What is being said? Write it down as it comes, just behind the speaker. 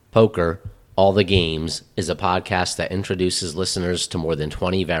Poker, All the Games, is a podcast that introduces listeners to more than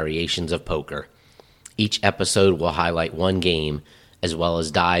 20 variations of poker. Each episode will highlight one game, as well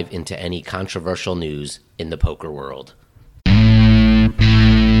as dive into any controversial news in the poker world.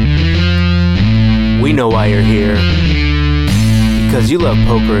 We know why you're here. Because you love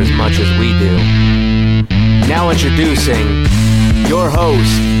poker as much as we do. Now introducing your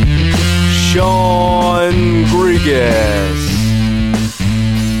host, Sean Grigas.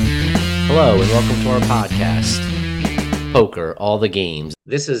 Hello and welcome to our podcast, Poker, All the Games.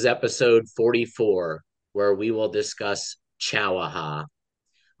 This is episode 44, where we will discuss Chowaha.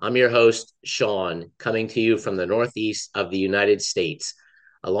 I'm your host, Sean, coming to you from the northeast of the United States,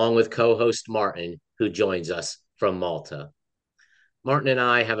 along with co-host Martin, who joins us from Malta. Martin and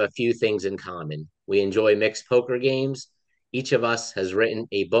I have a few things in common. We enjoy mixed poker games. Each of us has written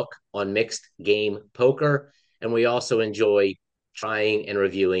a book on mixed game poker, and we also enjoy trying and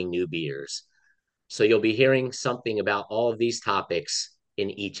reviewing new beers. So you'll be hearing something about all of these topics in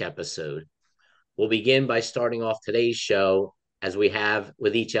each episode. We'll begin by starting off today's show, as we have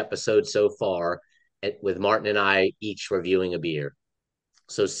with each episode so far, with Martin and I each reviewing a beer.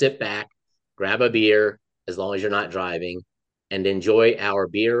 So sit back, grab a beer, as long as you're not driving, and enjoy our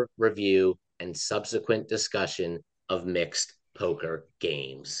beer review and subsequent discussion of mixed poker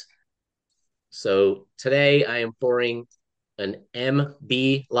games. So today I am pouring an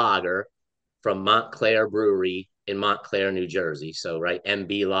MB lager from Montclair Brewery in Montclair, New Jersey. So, right,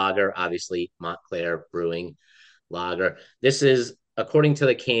 MB lager, obviously Montclair Brewing lager. This is, according to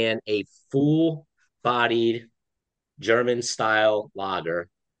the can, a full-bodied German-style lager.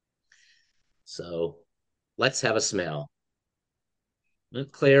 So, let's have a smell.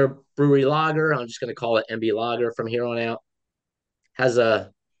 Montclair Brewery lager. I'm just going to call it MB lager from here on out. Has a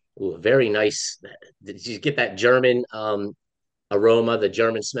very nice. Did you get that German aroma, the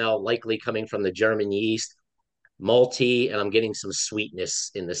German smell, likely coming from the German yeast, malty, and I'm getting some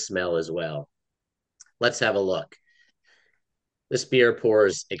sweetness in the smell as well. Let's have a look. This beer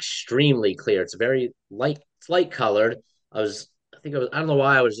pours extremely clear. It's very light, it's light colored. I don't know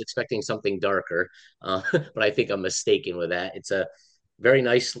why I was expecting something darker, but I think I'm mistaken with that. It's a very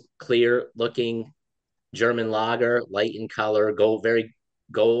nice, clear looking German lager, light in color, gold, very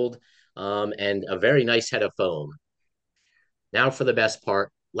gold, and a very nice head of foam. Now for the best part,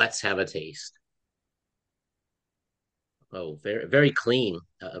 let's have a taste. Oh, very, very clean.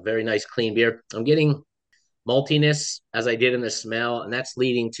 A very nice, clean beer. I'm getting maltiness as I did in the smell, and that's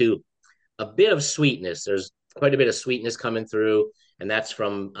leading to a bit of sweetness. There's quite a bit of sweetness coming through, and that's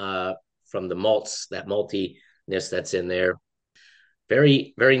from the malts, that maltiness that's in there.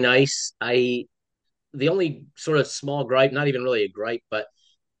 Very, very nice. The only sort of small gripe, not even really a gripe, but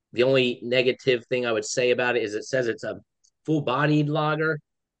the only negative thing I would say about it is it says it's a full-bodied lager,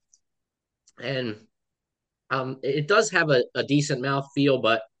 and it does have a decent mouth feel,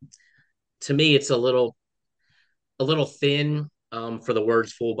 but to me, it's a little thin for the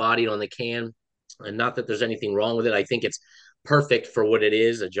words full-bodied on the can. And not that there's anything wrong with it. I think it's perfect for what it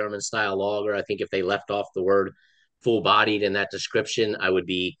is, a German-style lager. I think if they left off the word full-bodied in that description, I would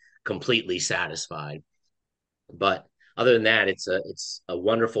be completely satisfied. But other than that, it's a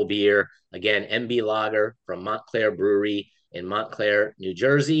wonderful beer. Again, MB Lager from Montclair Brewery in Montclair, New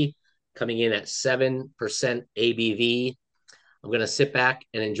Jersey, coming in at 7% ABV. I'm going to sit back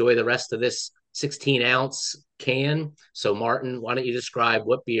and enjoy the rest of this 16-ounce can. So, Martin, why don't you describe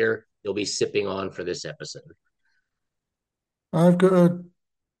what beer you'll be sipping on for this episode? I've got a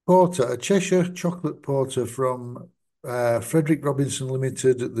porter, a Cheshire chocolate porter from Frederick Robinson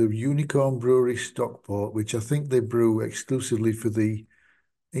Limited at the Unicorn Brewery Stockport, which I think they brew exclusively for the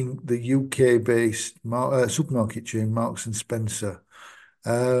UK-based supermarket chain Marks and Spencer.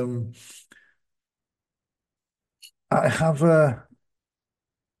 I have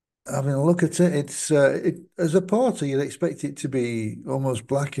having a look at it. It's as a porter, you'd expect it to be almost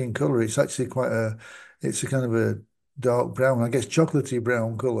black in color. It's actually it's a kind of a dark brown, I guess, chocolatey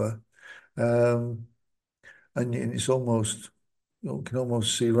brown color. And it's almost, you can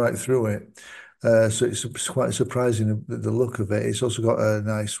almost see right through it. So it's quite surprising, the look of it. It's also got a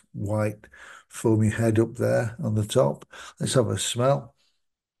nice white foamy head up there on the top. Let's have a smell.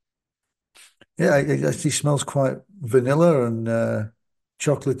 Yeah, it actually smells quite vanilla and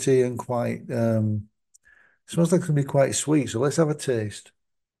chocolatey and quite, smells like it's going to be quite sweet. So let's have a taste.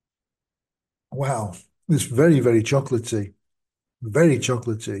 Wow, it's very, very chocolatey. Very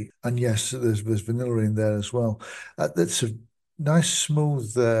chocolatey, and yes, there's vanilla in there as well. That's a nice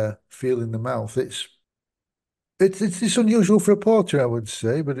smooth feel in the mouth. It's unusual for a porter, I would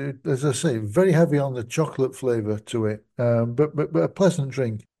say, but as I say, very heavy on the chocolate flavour to it. But a pleasant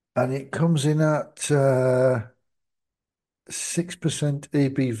drink. and it comes in at 6%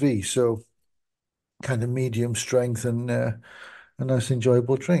 ABV, so kind of medium strength and a nice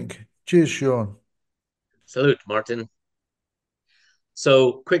enjoyable drink. Cheers, Sean. Salute, Martin.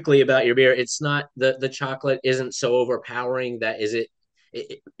 So quickly about your beer, it's not the chocolate isn't so overpowering that is it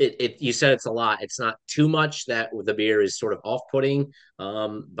you said it's a lot. It's not too much that the beer is sort of off-putting,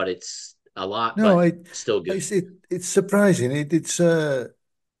 but it's a lot, No, but still good. it's surprising. It's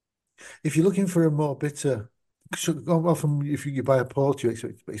if you're looking for a more bitter, so often if you buy a port, you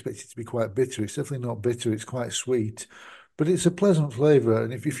expect it to be quite bitter. It's definitely not bitter. It's quite sweet, but it's a pleasant flavour.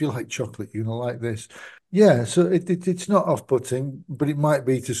 And if you like chocolate, you're gonna like this. Yeah, so it's not off-putting, but it might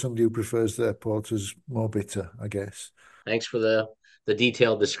be to somebody who prefers their porters more bitter, I guess. Thanks for the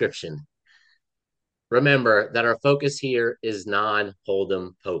detailed description. Remember that our focus here is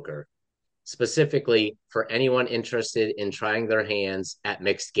non-hold'em poker, specifically for anyone interested in trying their hands at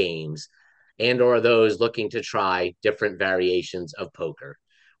mixed games and or those looking to try different variations of poker.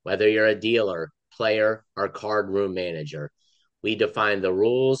 Whether you're a dealer, player, or card room manager, we define the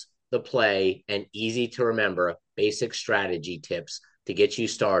rules, the play, and easy to remember basic strategy tips to get you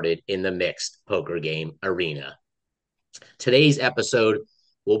started in the mixed poker game arena. Today's episode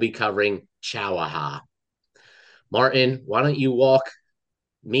will be covering Chowaha. Martin, why don't you walk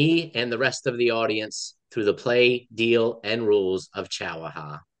me and the rest of the audience through the play, deal, and rules of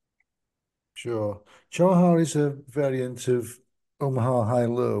Chowaha? Sure. Chowaha is a variant of Omaha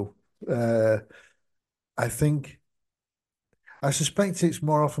High-Low. Uh, I think I suspect it's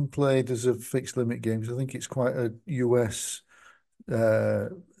more often played as a fixed limit game because I think it's quite a uh,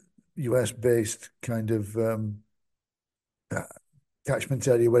 US based kind of uh, catchment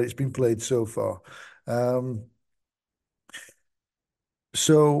area where it's been played so far. Um,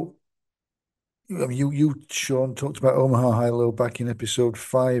 so I mean, Sean, talked about Omaha High-Low back in episode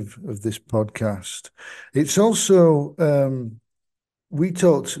 5 of this podcast. It's also we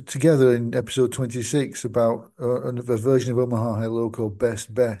talked together in episode 26 about a version of Omaha High-Low called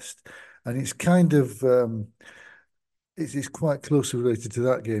Best Best, and it's kind of it's quite closely related to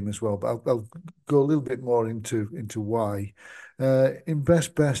that game as well. But I'll go a little bit more into why. In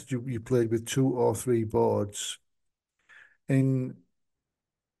Best Best, you played with 2 or 3 boards. In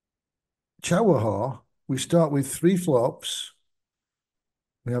Chowaha, we start with 3 flops.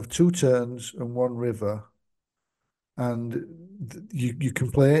 We have 2 turns and 1 river, and you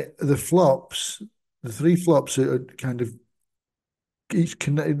can play the flops. The 3 flops are kind of each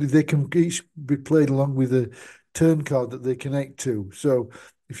connect. They can each be played along with a turn card that they connect to. So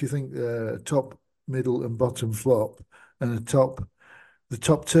if you think top, middle, and bottom flop, and the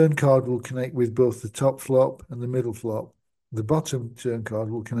top turn card will connect with both the top flop and the middle flop. The bottom turn card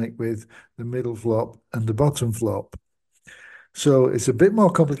will connect with the middle flop and the bottom flop. So it's a bit more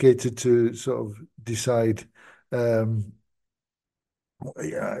complicated to sort of decide um,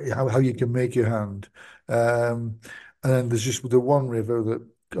 how you can make your hand. And then there's just the 1 river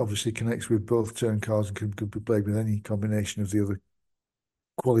that obviously connects with both turn cards and could be played with any combination of the other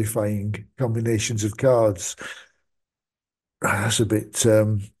qualifying combinations of cards. That's a bit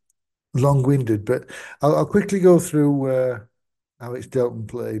long-winded, but I'll quickly go through how it's dealt and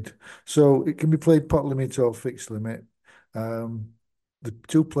played. So it can be played pot limit or fixed limit. Um, the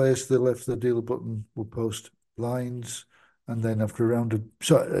 2 players to the left of the dealer button will post lines, and then after a round of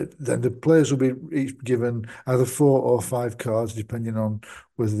then the players will be each given either 4 or 5 cards, depending on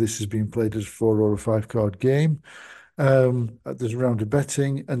whether this has been played as 4 or a 5 card game. There's a round of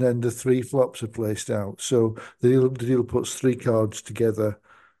betting, and then the 3 flops are placed out. So the dealer puts 3 cards together.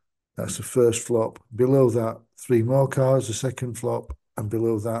 That's the first flop. Below that, 3 more cards, the second flop, and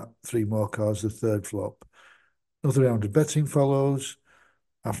below that, 3 more cards, the third flop. Another round of betting follows,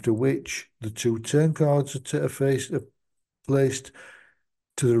 after which the 2 turn cards are placed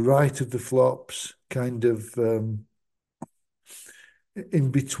to the right of the flops, kind of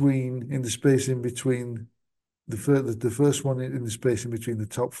in between, in the space in between the first one in the space in between the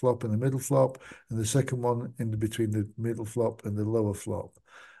top flop and the middle flop, and the second one in between the middle flop and the lower flop.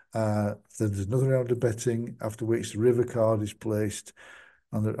 Then there's another round of betting, after which the river card is placed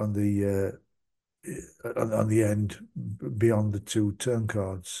on the end beyond the 2 turn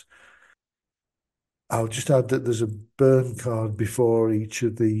cards. I'll just add that there's a burn card before each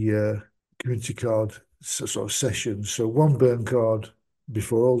of the community card sort of sessions. So 1 burn card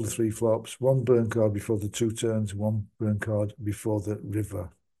before all the 3 flops, 1 burn card before the 2 turns, 1 burn card before the river.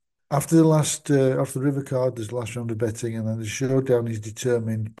 After the river card, there's the last round of betting, and then the showdown is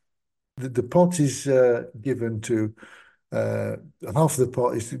determined. The pot is given to uh, half of the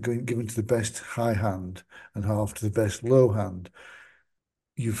pot is given to the best high hand, and half to the best low hand.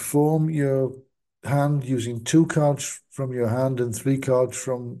 You form your hand using two cards from your hand and three cards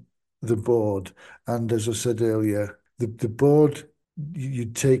from the board. And as I said earlier, the board, you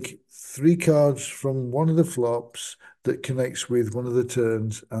take three cards from one of the flops that connects with one of the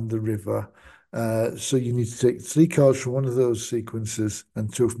turns and the river. So you need to take three cards from one of those sequences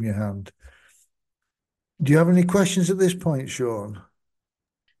and two from your hand. Do you have any questions at this point, Sean?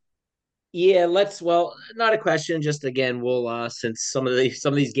 Yeah, well, not a question, just again, we'll since some of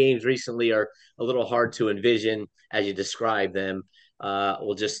these games recently are a little hard to envision as you describe them,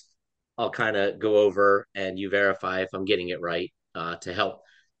 we'll just I'll kind of go over and you verify if I'm getting it right, to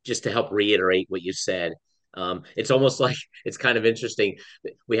help reiterate what you said. It's almost like it's kind of interesting.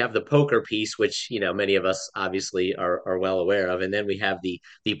 We have the poker piece, which many of us obviously are well aware of, and then we have the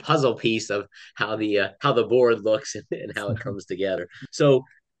puzzle piece of how the board looks and how it comes together. So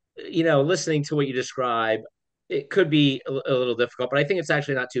listening to what you describe, it could be a little difficult, but I think it's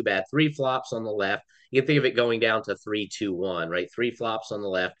actually not too bad. Three flops on the left. You can think of it going down to 3, 2, 1, right? Three flops on the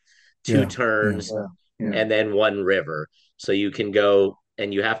left, two Yeah, yeah, turns, and then one river. So you can go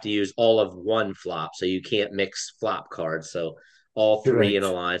and you have to use all of one flop. So you can't mix flop cards. So all three in a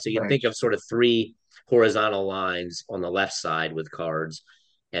correct. line. So you can think of sort of three horizontal lines on the left side with cards,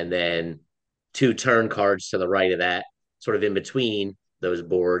 and then two turn cards to the right of that, sort of in between those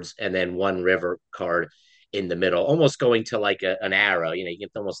boards, and then one river card in the middle, almost going to like an arrow. You can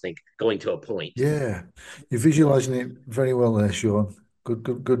almost think going to a point. Yeah, you're visualizing it very well there, Sean.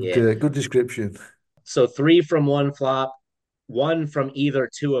 Yeah. Good description. So three from one flop, one from either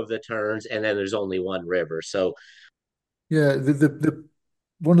two of the turns, and then there's only one river. So Yeah, the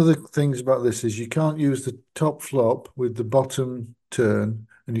one of the things about this is you can't use the top flop with the bottom turn,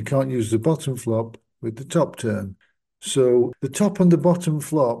 and you can't use the bottom flop with the top turn. So the top and the bottom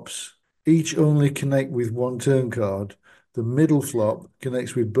flops each only connect with one turn card. The middle flop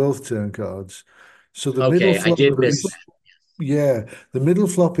connects with both turn cards. So the middle okay, I flop did miss is, yeah, the middle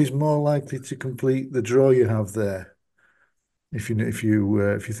flop is more likely to complete the draw you have there. If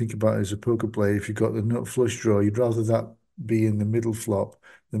you think about it as a poker player, if you've got the nut flush draw, you'd rather that be in the middle flop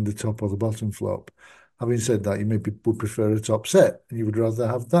than the top or the bottom flop. Having said that, you maybe would prefer a top set, and you would rather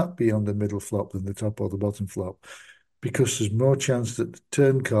have that be on the middle flop than the top or the bottom flop, because there's more chance that the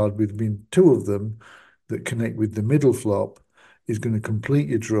turn card between two of them that connect with the middle flop is going to complete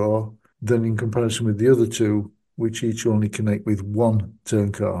your draw than in comparison with the other two, which each only connect with one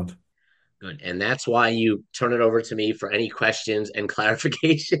turn card. good, and that's why you turn it over to me for any questions and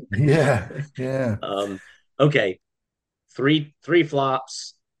clarification. Yeah, yeah. um, okay, three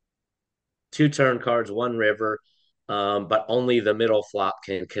flops, two turn cards, one river, but only the middle flop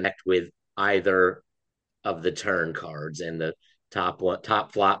can connect with either of the turn cards, and the top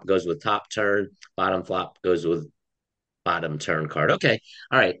flop goes with top turn, bottom flop goes with bottom turn card. Okay,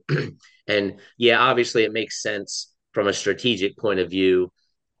 all right, and yeah, obviously it makes sense from a strategic point of view,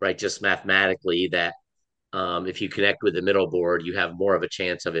 right? Just mathematically that if you connect with the middle board, you have more of a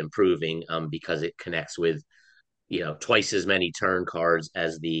chance of improving because it connects with twice as many turn cards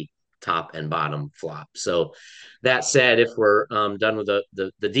as the top and bottom flop. So that said, if we're done with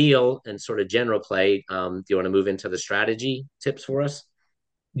the deal and sort of general play, do you want to move into the strategy tips for us?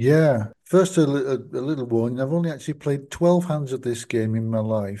 Yeah. First, a little warning. I've only actually played 12 hands of this game in my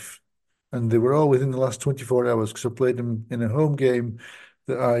life, and they were all within the last 24 hours because I played them in a home game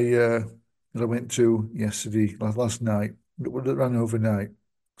that I went to yesterday, last night, that ran overnight.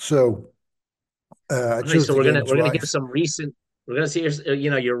 So I Okay, chose so the game we're gonna hear twice. some recent. We're gonna see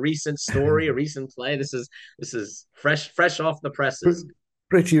your recent story, a recent play. This is fresh off the presses.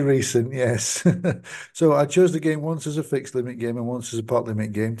 Pretty recent, yes. So I chose the game once as a fixed limit game and once as a pot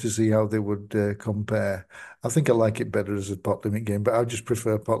limit game to see how they would compare. I think I like it better as a pot limit game, but I just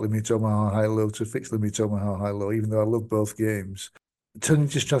prefer pot limit Omaha high low to fixed limit Omaha high low, even though I love both games. Turning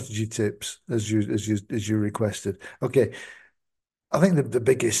to strategy tips as you requested. Okay, I think the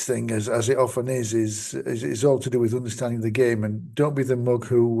biggest thing, as it often is all to do with understanding the game, and don't be the mug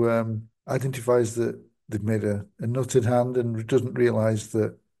who identifies that they've made a nutted hand and doesn't realise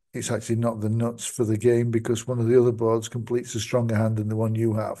that it's actually not the nuts for the game because one of the other boards completes a stronger hand than the one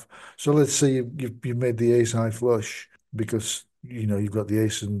you have. So let's say you've made the ace high flush because you've got the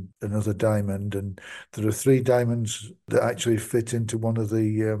ace and another diamond, and there are three diamonds that actually fit into one of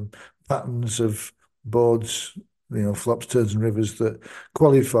the patterns of boards, flops, turns, and rivers that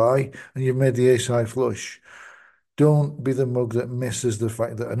qualify, and you've made the ace high flush. Don't be the mug that misses the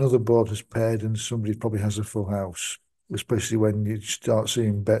fact that another board has paired and somebody probably has a full house, especially when you start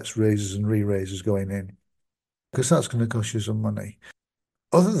seeing bets, raises, and re-raises going in, because that's going to cost you some money.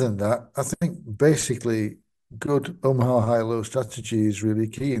 Other than that, I think basically good Omaha high-low strategy is really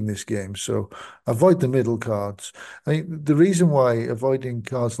key in this game. So avoid the middle cards. I think the reason why avoiding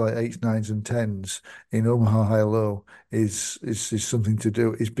cards like eights, nines, and tens in Omaha high-low is something to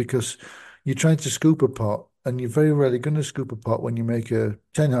do is because you're trying to scoop a pot, and you're very rarely going to scoop a pot when you make a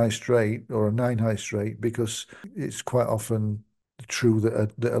 10 high straight or a 9 high straight because it's quite often true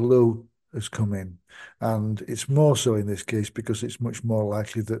that a low has come in. And it's more so in this case because it's much more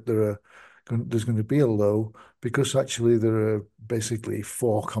likely that there's going to be a low because actually there are basically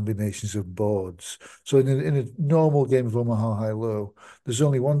four combinations of boards. So in a normal game of Omaha High Low, there's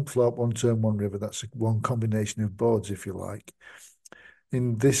only one flop, one turn, one river. That's one combination of boards, if you like.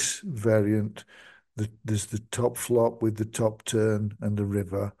 In this variant, there's the top flop with the top turn and the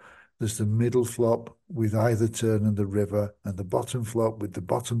river. There's the middle flop with either turn and the river, and the bottom flop with the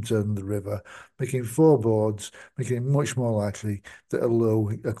bottom turn and the river, making four boards, making it much more likely that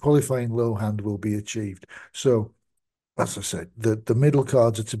a qualifying low hand will be achieved. So, as I said, the middle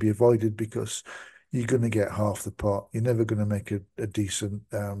cards are to be avoided because you're going to get half the pot. You're never going to make a decent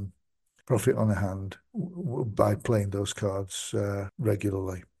profit on a hand by playing those cards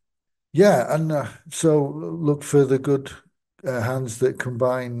regularly. Yeah, and so look for the good hands that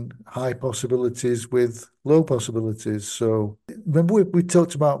combine high possibilities with low possibilities. So remember we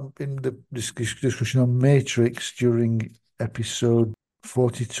talked about in the discussion on Matrix during episode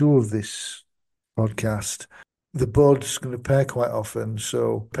 42 of this podcast. The board's going to pair quite often,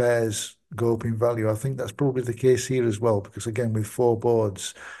 so pairs go up in value. I think that's probably the case here as well, because again, with four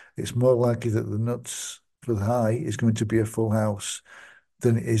boards, it's more likely that the nuts for the high is going to be a full house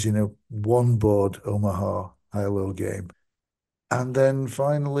than it is in a one board Omaha high-low game. And then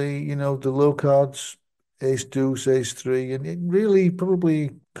finally, the low cards, ace deuce, ace three, and it really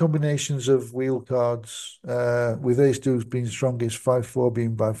probably combinations of wheel cards, with ace deuce being strongest, 5-4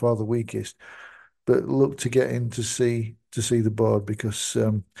 being by far the weakest. But look to get in to see the board because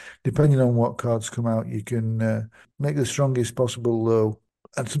depending on what cards come out, you can make the strongest possible low.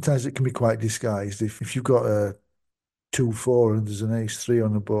 And sometimes it can be quite disguised. If you've got a 2-4 and there's an ace three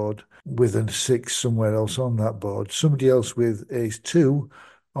on the board with a six somewhere else on that board. Somebody else with ace two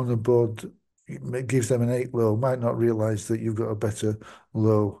on the board, it gives them an eight low, might not realize that you've got a better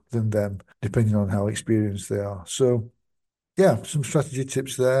low than them, depending on how experienced they are. So, yeah, some strategy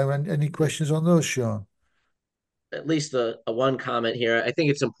tips there. And any questions on those, Sean? At least a one comment here. I think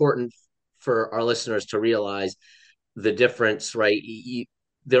it's important for our listeners to realize the difference, right?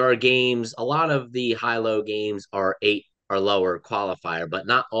 There are games, a lot of the high low games are eight or lower qualifier, but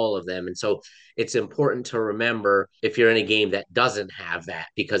not all of them. And so it's important to remember if you're in a game that doesn't have that,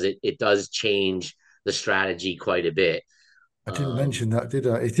 because it does change the strategy quite a bit. I didn't mention that, did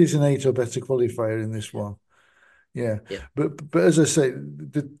I? It is an eight or better qualifier in this one. Yeah, Yeah, but as I say,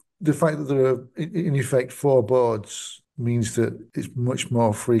 the fact that there are in effect four boards means that it's much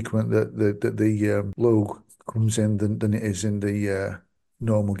more frequent that the low comes in than it is in the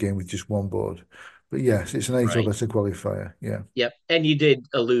normal game with just one board. But yes, it's an eight or right. better qualifier. Yeah. Yep. And you did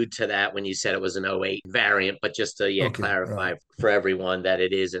allude to that when you said it was an '08 variant, but just to Okay. Right. clarify for everyone that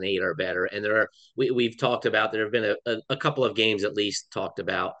it is an eight or better. And we've talked about, there have been a couple of games at least talked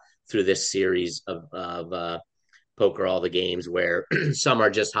about through this series of poker all the games where some are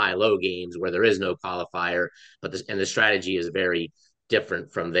just high low games where there is no qualifier, but the strategy is very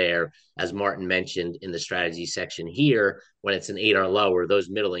different from there. As Martin mentioned in the strategy section here, when it's an eight or lower, those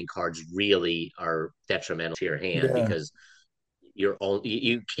middling cards really are detrimental to your hand Yeah. because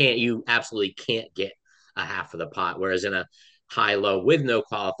you absolutely can't get a half of the pot. Whereas in a high low with no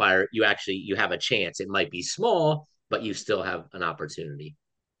qualifier, you have a chance. It might be small, but you still have an opportunity.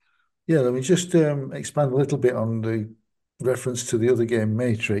 Yeah. Let me just expand a little bit on the reference to the other game,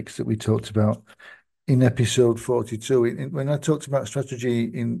 Matrix, that we talked about in episode 42. When I talked about strategy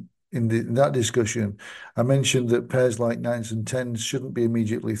in that discussion, I mentioned that pairs like nines and tens shouldn't be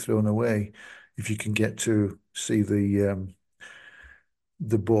immediately thrown away if you can get to see the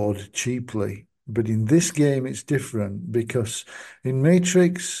board cheaply. But in this game, it's different because in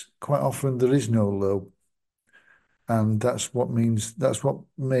Matrix, quite often there is no low, and that's what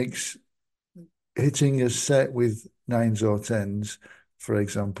makes hitting a set with nines or tens, for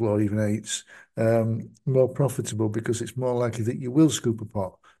example, or even eights, more profitable because it's more likely that you will scoop a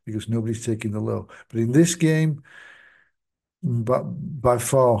pot because nobody's taking the low. But in this game, but by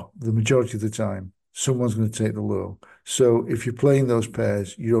far the majority of the time, someone's going to take the low. So if you're playing those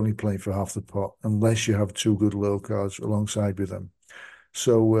pairs, you're only playing for half the pot unless you have two good low cards alongside with them.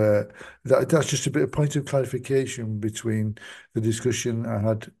 So that's just a bit of point of clarification between the discussion I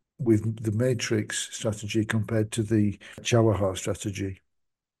had with the Matrix strategy compared to the Chowaha strategy.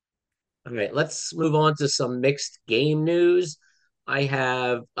 All right, let's move on to some mixed game news. I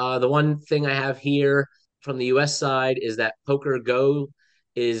have the one thing I have here from the US side is that Poker Go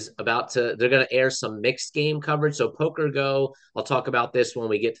is they're going to air some mixed game coverage. So, Poker Go, I'll talk about this when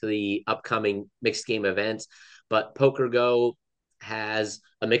we get to the upcoming mixed game events, but Poker Go has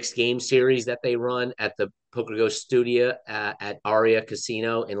a mixed game series that they run at the Poker Go studio at Aria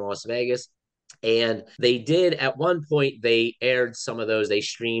Casino in Las Vegas. And they did at one point, they aired some of those, they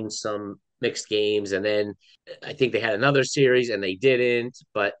streamed some mixed games, and then I think they had another series and they didn't.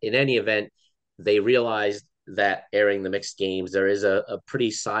 But in any event, they realized that airing the mixed games, there is a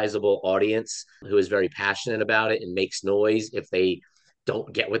pretty sizable audience who is very passionate about it and makes noise if they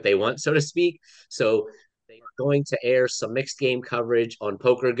don't get what they want, so to speak. So they are going to air some mixed game coverage on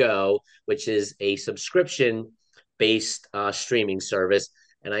Poker Go, which is a subscription based streaming service.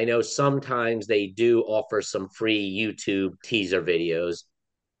 And I know sometimes they do offer some free YouTube teaser videos,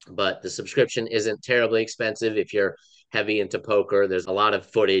 but the subscription isn't terribly expensive if you're heavy into poker. There's a lot of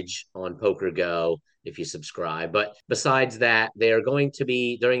footage on Poker Go if you subscribe. But besides that, they are going to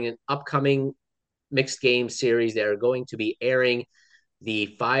be, during an upcoming mixed game series, they are going to be airing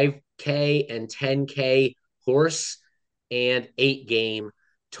the 5K and 10K horse and 8 game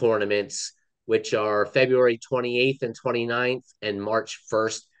tournaments, which are February 28th and 29th and March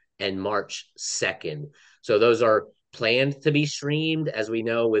 1st and March 2nd. So those are planned to be streamed. As we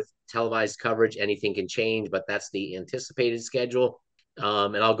know, with televised coverage, anything can change, but that's the anticipated schedule.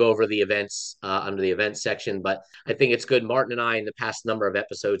 And I'll go over the events under the events section. But I think it's good. Martin and I, in the past number of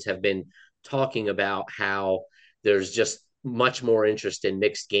episodes, have been talking about how there's just much more interest in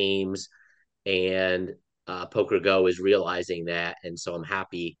mixed games, and Poker Go is realizing that, and so I'm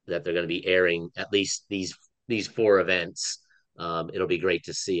happy that they're going to be airing at least these four events. It'll be great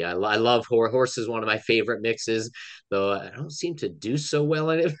to see. I love horse is one of my favorite mixes, though I don't seem to do so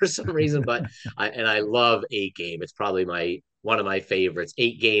well in it for some reason. But I love 8 game. It's probably my one of my favorites.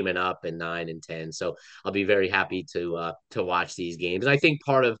 8 game and up, and 9 and 10. So I'll be very happy to watch these games. And I think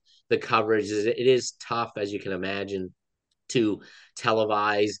part of the coverage is it is tough, as you can imagine, to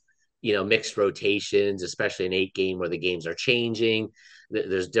televise, mixed rotations, especially an 8 game where the games are changing.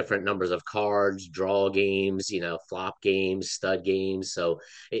 There's different numbers of cards, draw games, flop games, stud games. So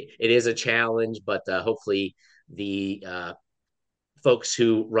it is a challenge, but hopefully the folks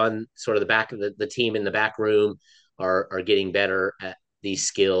who run sort of the back of the team in the back room are getting better at these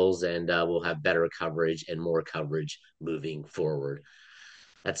skills, and we'll have better coverage and more coverage moving forward.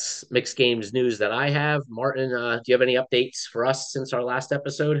 That's mixed games news that I have. Martin, do you have any updates for us since our last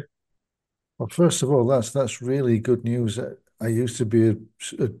episode? Well, first of all, that's really good news. I used to be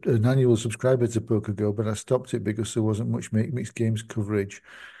an annual subscriber to PokerGo, but I stopped it because there wasn't much mixed games coverage.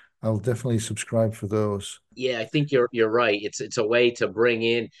 I'll definitely subscribe for those. Yeah, I think you're right. It's a way to bring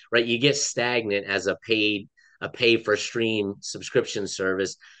in, right. You get stagnant as a pay for stream subscription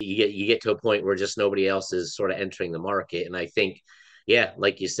service. You get to a point where just nobody else is sort of entering the market. And I think, yeah,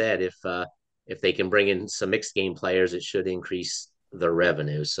 like you said, if they can bring in some mixed game players, it should increase their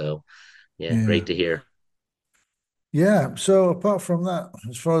revenue. So yeah, Yeah. great to hear. Yeah. So apart from that,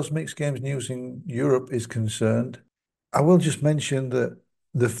 as far as mixed games news in Europe is concerned, I will just mention that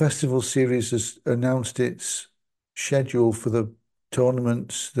the festival series has announced its schedule for the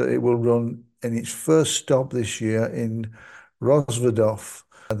tournaments that it will run in its first stop this year in Rosvadov,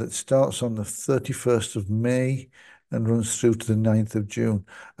 that starts on the 31st of May and runs through to the 9th of June.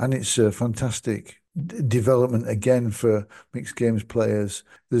 And it's a fantastic development again for mixed games players.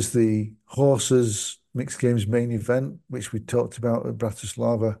 There's the horses mixed games main event, which we talked about at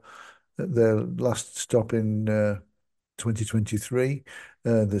Bratislava at their last stop in 2023.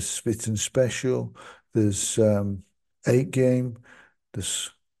 There's Spit and Special. There's 8 game.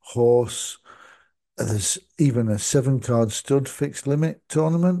 There's Horse. There's even a 7 card stud fixed limit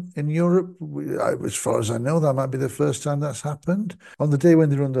tournament in Europe. As far as I know, that might be the first time that's happened. On the day when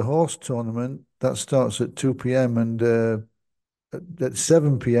they run the horse tournament, that starts at 2 p.m. and at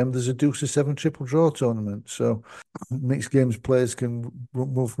 7 p.m. there's a deuce to seven triple draw tournament. So mixed games players can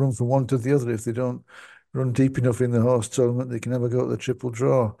run from one to the other. If they don't run deep enough in the horse tournament, they can never go to the triple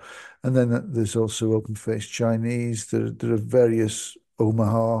draw. And then there's also open face Chinese. There are various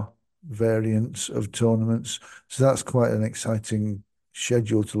Omaha variants of tournaments. So that's quite an exciting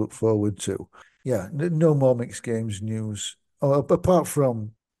schedule to look forward to. Yeah, no more mixed games news. Oh, apart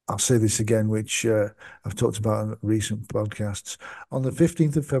from, I'll say this again, which I've talked about in recent podcasts. On the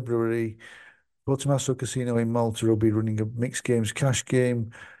 15th of February, Portomasso Casino in Malta will be running a mixed games cash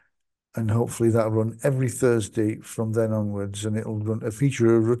game, and hopefully that'll run every Thursday from then onwards, and it'll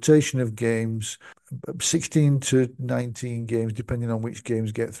feature a rotation of games 16 to 19 games, depending on which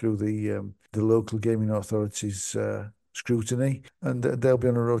games get through the local gaming authorities scrutiny, and they'll be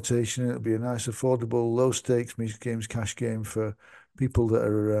on a rotation. It'll be a nice, affordable, low stakes mixed games cash game for people that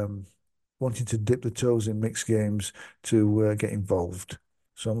are wanting to dip the toes in mixed games to get involved.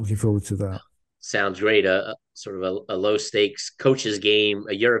 So I'm looking forward to that. Sounds great. A sort of a low stakes coaches game,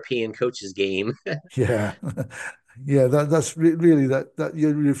 a European coaches game. Yeah. Yeah, that's really that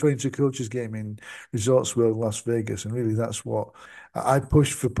you're referring to coach's game in Resorts World Las Vegas, and really that's what I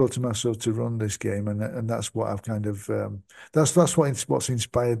pushed for Pro Tommaso to run this game, and that's what I've kind of that's what's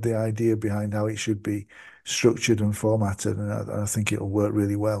inspired the idea behind how it should be structured and formatted, and I think it'll work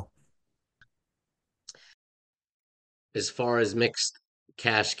really well. As far as mixed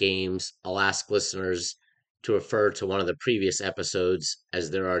cash games, I'll ask listeners to refer to one of the previous episodes as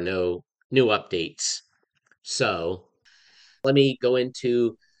there are no new updates. So let me go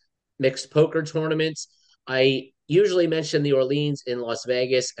into mixed poker tournaments. I usually mention the Orleans in Las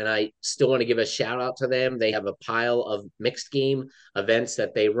Vegas, and I still want to give a shout out to them. They have a pile of mixed game events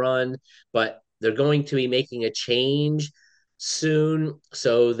that they run, but they're going to be making a change soon.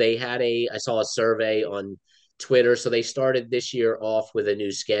 So I saw a survey on Twitter. So they started this year off with a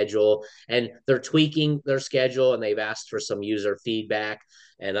new schedule, and they're tweaking their schedule, and they've asked for some user feedback.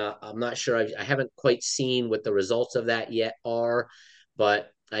 And I'm not sure, I haven't quite seen what the results of that yet are, but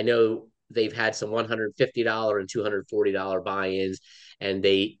I know they've had some $150 and $240 buy-ins, and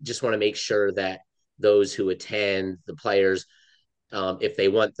they just want to make sure that those who attend, the players, if they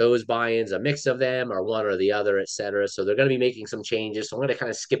want those buy-ins, a mix of them or one or the other, et cetera. So they're going to be making some changes. So I'm going to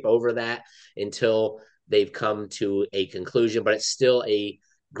kind of skip over that until they've come to a conclusion, but it's still a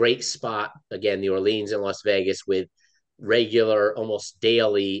great spot. Again, the Orleans and Las Vegas with regular, almost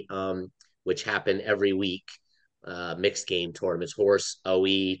daily, which happen every week, mixed game tournaments, horse,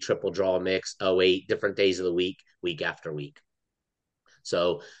 OE, triple draw mix, 08, different days of the week after week.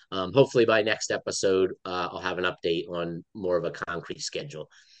 So hopefully by next episode, I'll have an update on more of a concrete schedule.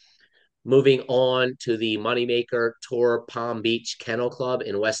 Moving on to the Moneymaker Tour Palm Beach Kennel Club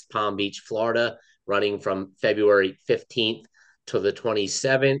in West Palm Beach, Florida, running from February 15th to the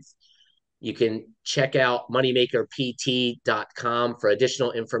 27th. You can check out moneymakerpt.com for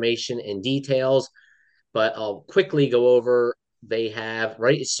additional information and details, but I'll quickly go over.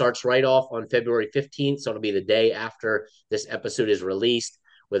 It starts right off on February 15th, so it'll be the day after this episode is released,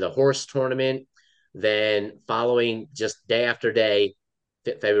 with a horse tournament. Then following, just day after day,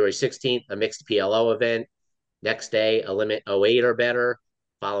 February 16th, a mixed PLO event. Next day, a limit 08 or better.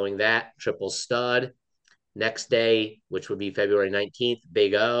 Following that, triple stud. Next day, which would be February 19th,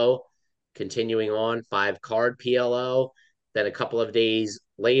 Big O. Continuing on, 5 card PLO. Then a couple of days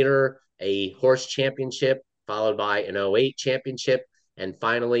later, a horse championship, followed by an 08 championship. And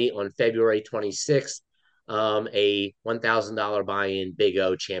finally, on February 26th, a $1,000 buy-in Big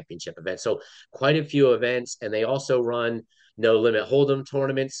O championship event. So quite a few events. And they also run no limit hold'em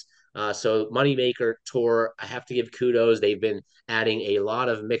tournaments. So Moneymaker Tour, I have to give kudos. They've been adding a lot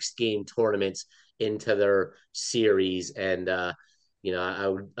of mixed game tournaments into their series. And I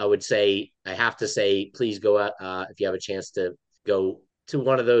have to say, please go out, if you have a chance to go to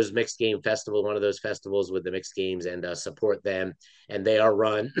one of those mixed game festival, one of those festivals with the mixed games, and support them. And they are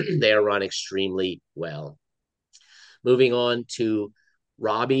run they are run extremely well. Moving on to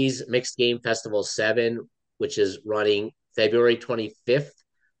Robbie's Mixed Game Festival 7, which is running February 25th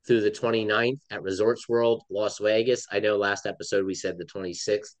through the 29th at Resorts World, Las Vegas. I know last episode we said the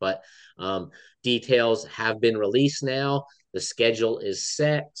 26th, but details have been released now. The schedule is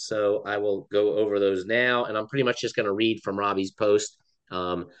set, so I will go over those now. And I'm pretty much just going to read from Robbie's post,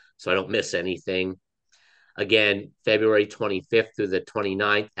 so I don't miss anything. Again, February 25th through the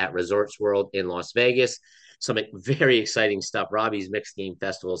 29th at Resorts World in Las Vegas. Some very exciting stuff. Robbie's Mixed Game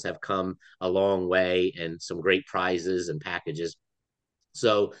Festivals have come a long way, and some great prizes and packages.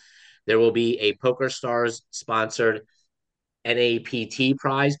 So there will be a Poker Stars sponsored NAPT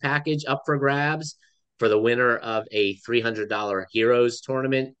prize package up for grabs for the winner of a $300 Heroes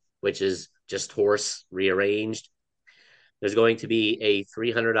tournament, which is just horse rearranged. There's going to be a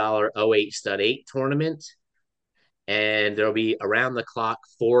 $300 08 Stud 8 tournament, and there'll be around the clock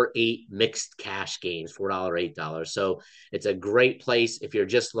 4-8 mixed cash games, $4, $8. So it's a great place if you're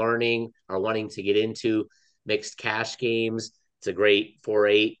just learning or wanting to get into mixed cash games. It's a great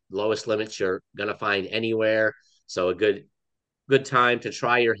 4-8 lowest limits you're going to find anywhere. So a good time to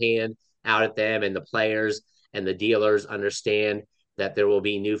try your hand out at them, and the players and the dealers understand that there will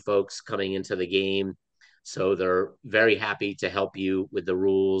be new folks coming into the game. So they're very happy to help you with the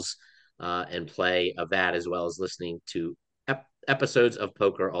rules and play of that, as well as listening to episodes of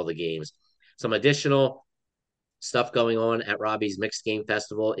Poker All the Games. Some additional stuff going on at Robbie's Mixed Game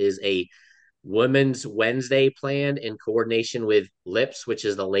Festival is a Women's Wednesday planned in coordination with LIPS, which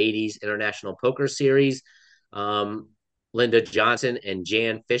is the Ladies International Poker Series. Um, Linda Johnson and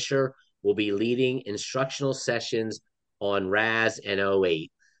Jan Fisher will be leading instructional sessions on RAS and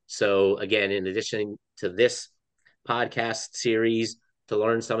 '08. So, again, in addition to this podcast series to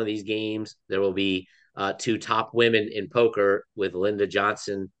learn some of these games, there will be two top women in poker with Linda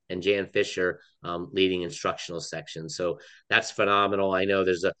Johnson and Jan Fisher leading instructional sections. So that's phenomenal. I know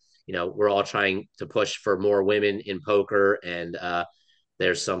there's a we're all trying to push for more women in poker, and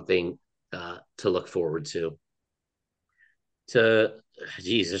there's something to look forward to. To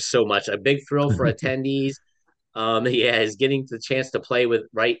geez, there's so much. A big thrill for attendees. Yeah, is getting the chance to play with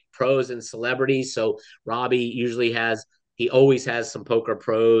right pros and celebrities. So Robbie he always has some poker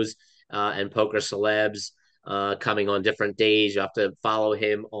pros and poker celebs coming on different days. You have to follow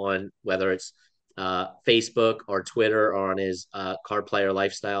him on whether it's Facebook or Twitter or on his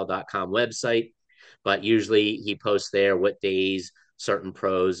cardplayerlifestyle.com website. But usually he posts there what days certain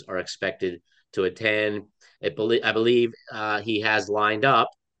pros are expected to attend. I believe he has lined up,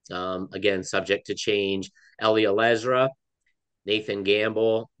 again, subject to change, Ellie Alezra, Nathan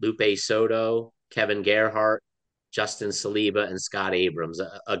Gamble, Lupe Soto, Kevin Gerhardt, Justin Saliba, and Scott Abrams.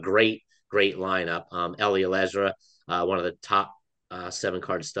 A great, great lineup. Ellie Alezra, one of the top 7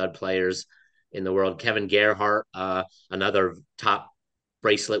 card stud players in the world. Kevin Gerhardt, another top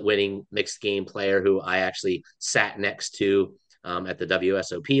bracelet winning mixed game player who I actually sat next to at the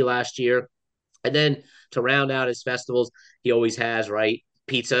WSOP last year. And then to round out his festivals, he always has, right?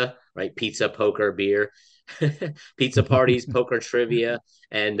 Pizza, poker, beer, pizza parties, poker trivia,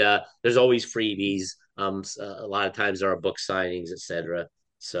 and there's always freebies. A lot of times there are book signings, etc.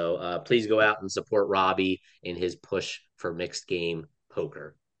 So please go out and support Robbie in his push for mixed game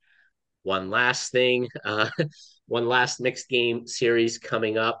poker. One last thing, one last mixed game series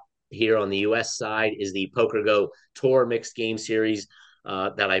coming up here on the US side is the Poker Go Tour Mixed Game Series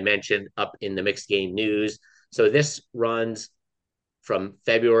that I mentioned up in the Mixed Game News. So this runs from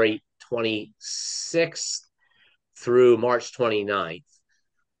February 26th through March 29th.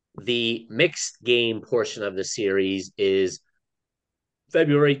 The mixed game portion of the series is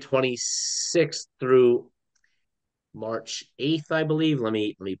February 26th through March 8th, I believe. Let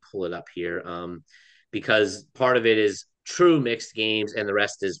me pull it up here. Because part of it is true mixed games and the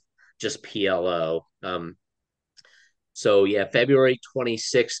rest is just PLO. So yeah, February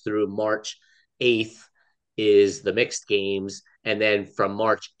 26th through March 8th is the mixed games. And then from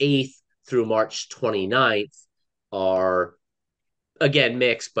March 8th through March 29th are again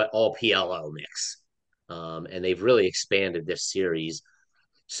mixed, but all PLO mix. And they've really expanded this series.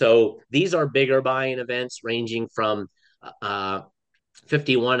 So these are bigger buy-in events ranging from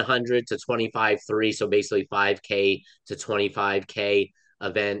 5,100 to 25,300. So basically 5K to 25K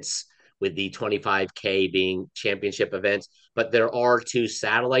events, with the 25K being championship events. But there are 2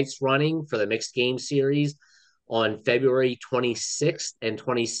 satellites running for the mixed game series. On February 26th and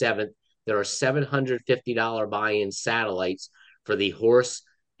 27th, there are $750 buy-in satellites for the horse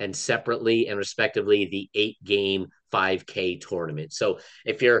and separately and respectively the 8-game 5K tournament. So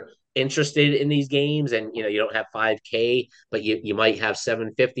if you're interested in these games and you don't have 5K, but you might have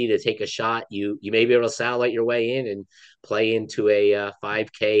 750 to take a shot, you may be able to satellite your way in and play into a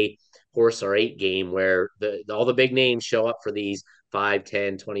 5K horse or 8 game where all the big names show up for these 5,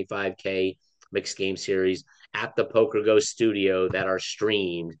 10, 25K mixed game series at the Poker Go studio that are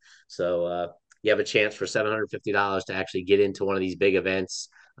streamed. So you have a chance for $750 to actually get into one of these big events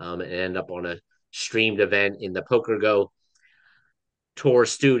and end up on a streamed event in the Poker Go tour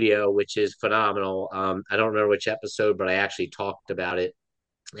studio, which is phenomenal. I don't remember which episode, but I actually talked about it,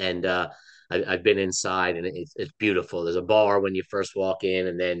 and I've been inside, and it's beautiful. There's a bar when you first walk in,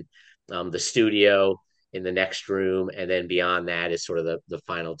 and then the studio in the next room, and then beyond that is sort of the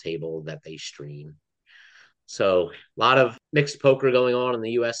final table that they stream. So a lot of mixed poker going on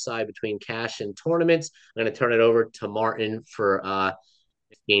the U.S. side between cash and tournaments. I'm going to turn it over to Martin for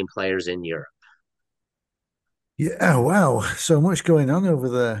game players in Europe. Yeah, wow, so much going on over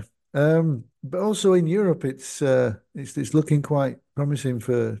there. But also in Europe, it's looking quite promising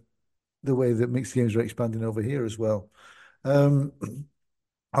for the way that mixed games are expanding over here as well. Um,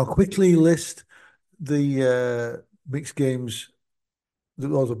 I'll quickly list the mixed games,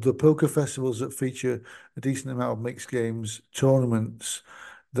 the poker festivals that feature a decent amount of mixed games tournaments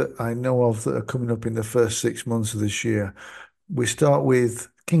that I know of that are coming up in the first 6 months of this year. We start with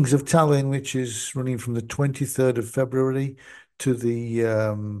Kings of Tallinn, which is running from the 23rd of February to the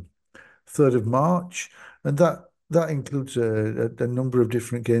 3rd of March. And that includes a number of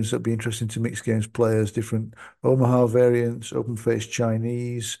different games that'd be interesting to mixed games players, different Omaha variants, open face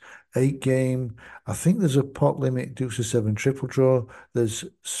Chinese, 8 game. I think there's a pot limit, Deuce of Seven triple draw. There's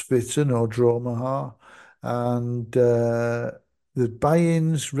Svitten or Draw Omaha. And the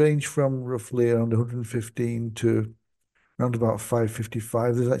buy-ins range from roughly around 115 to around about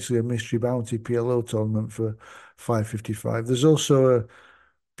 555. There's actually a mystery bounty PLO tournament for 555. There's also a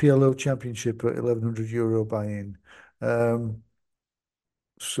PLO championship at €1,100 buy-in. Um,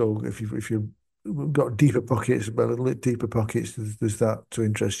 so if you've got deeper pockets, but a little bit deeper pockets, there's that to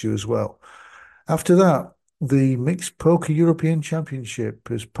interest you as well. After that, the Mixed Poker European Championship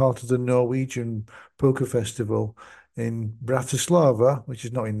is part of the Norwegian Poker Festival in Bratislava, which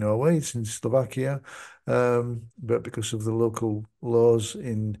is not in Norway, it's in Slovakia. But because of the local laws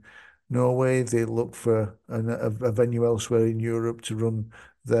in Norway, they look for a venue elsewhere in Europe to run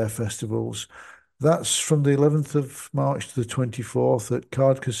their festivals. That's from the 11th of March to the 24th at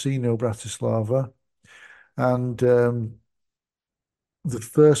Card Casino, Bratislava. And the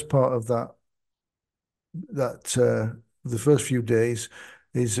first part of that the first few days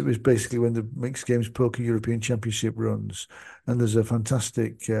it was basically when the Mixed Games Poker European Championship runs, and there's a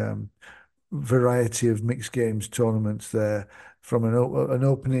fantastic variety of mixed games tournaments there, from an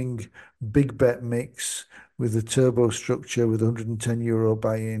opening big bet mix with a turbo structure with €110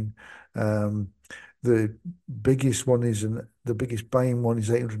 buy-in. Um, the biggest one is the biggest buy-in one is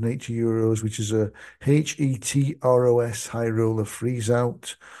 €880, which is a HETROS high roller freeze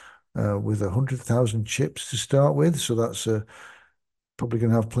out with 100,000 chips to start with. So that's probably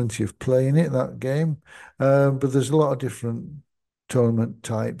going to have plenty of play in it, that game. But there's a lot of different tournament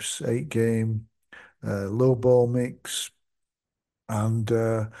types, 8 game, low ball mix, and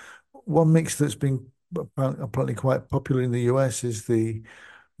one mix that's been apparently quite popular in the US is the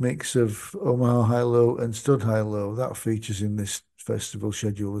mix of Omaha High Low and Stud High Low. That features in this festival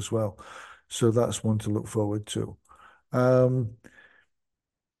schedule as well. So that's one to look forward to. Um,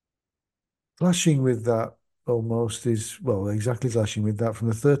 Clashing with that almost is, well, exactly clashing with that. From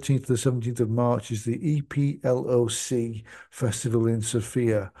the 13th to the 17th of March is the EPLOC Festival in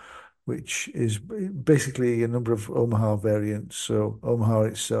Sofia, which is basically a number of Omaha variants. So Omaha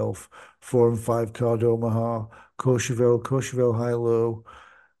itself, 4 and 5 card Omaha, Courchevel High Low.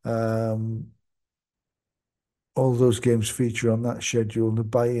 Um, all those games feature on that schedule. And the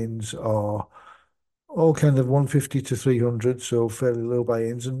buy-ins are all kind of 150 to 300, so fairly low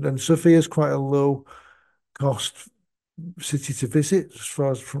buy-ins. And Sophia's quite a low cost city to visit, as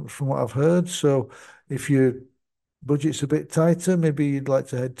far as from what I've heard. So if your budget's a bit tighter, maybe you'd like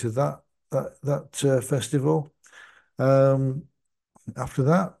to head to that festival. Um, After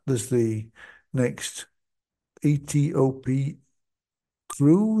that, there's the next ETOP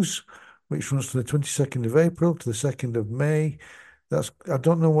cruise, which runs from the 22nd of April to the 2nd of May. I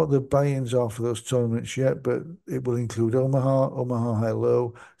don't know what the buy-ins are for those tournaments yet, but it will include Omaha, Omaha High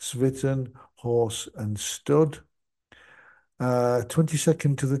Low, Svitten, Horse, and Stud.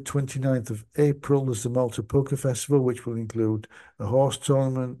 22nd to the 29th of April, there's the Malta Poker Festival, which will include a horse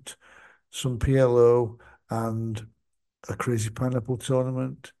tournament, some PLO, and a Crazy Pineapple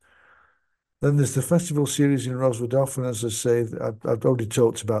tournament. Then there's the festival series in Roswell, and as I say, I've already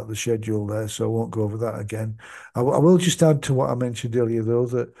talked about the schedule there, so I won't go over that again. I will just add to what I mentioned earlier, though,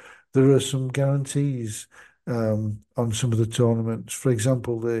 that there are some guarantees on some of the tournaments. For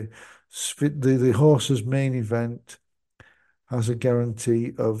example, the horses main event has a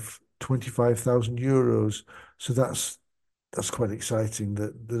guarantee of €25,000. So that's quite exciting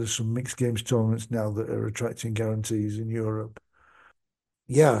that there are some mixed games tournaments now that are attracting guarantees in Europe.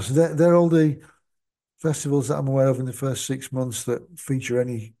 Yeah, so they're all the festivals that I'm aware of in the first 6 months that feature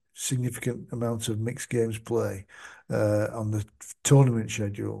any significant amount of mixed games play on the tournament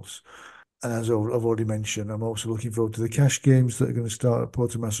schedules. And as I've already mentioned, I'm also looking forward to the cash games that are going to start at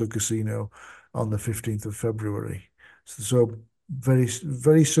Portomasso Casino on the 15th of February. So very,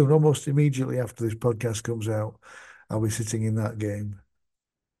 very soon, almost immediately after this podcast comes out, I'll be sitting in that game.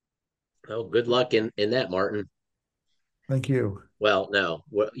 Oh, good luck in that, Martin. Thank you. Well, no,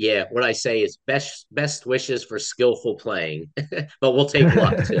 yeah, what I say is best wishes for skillful playing, but we'll take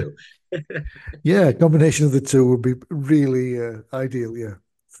luck too. Yeah, a combination of the two would be really ideal. Yeah.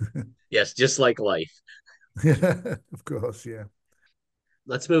 Yes, just like life. Yeah, of course. Yeah.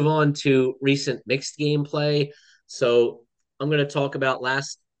 Let's move on to recent mixed gameplay. So I'm going to talk about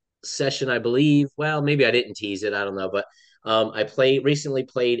last session, I believe. Well, maybe I didn't tease it. I don't know, but I recently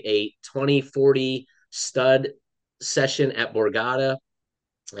played a 2040 stud session at Borgata,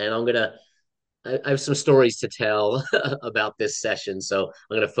 and I have some stories to tell about this session. So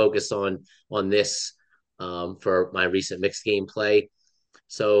I'm going to focus on this for my recent mixed game play.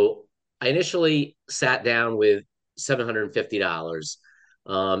 So I initially sat down with $750,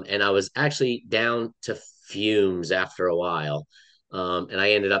 and I was actually down to fumes after a while. And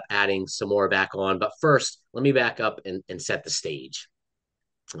I ended up adding some more back on. But first, let me back up and set the stage,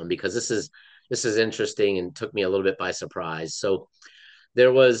 because this is interesting and took me a little bit by surprise. So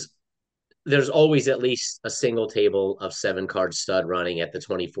there was there's always at least a single table of 7 card stud running at the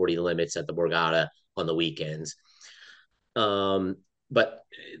 2040 limits at the Borgata on the weekends. Um, but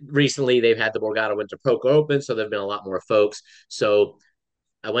recently they've had the Borgata Winter Poker Open, so there've been a lot more folks. So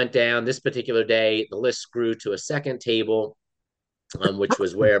I went down this particular day. The list grew to a second table, which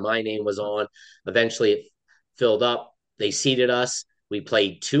was where my name was on. Eventually, it filled up. They seated us. We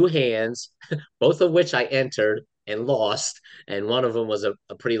played 2 hands, both of which I entered and lost, and one of them was a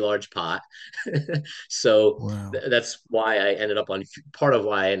pretty large pot. So Wow. that's why I ended up on part of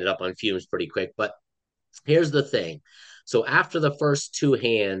why I ended up on fumes pretty quick. But here's the thing. So after the first 2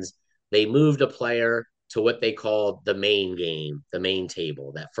 hands, they moved a player to what they called the main game, the main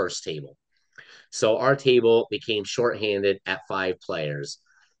table, that first table. So our table became shorthanded at 5 players.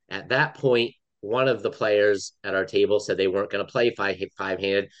 At that point, one of the players at our table said they weren't going to play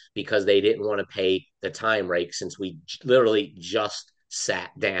five-handed because they didn't want to pay the time rate, since we literally just sat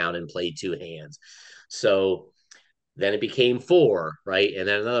down and played 2 hands. So then it became 4, right? And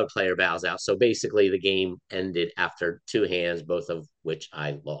then another player bows out. So basically, the game ended after 2 hands, both of which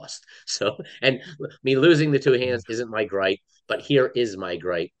I lost. So, and me losing the 2 hands isn't my gripe, but here is my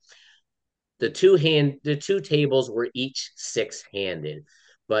gripe. The two tables were each 6-handed,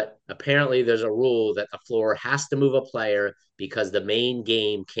 but apparently there's a rule that the floor has to move a player because the main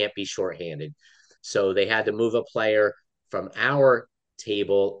game can't be shorthanded. So they had to move a player from our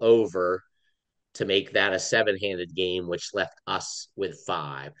table over to make that a 7-handed game, which left us with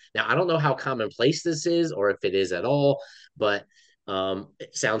 5. Now, I don't know how commonplace this is or if it is at all, but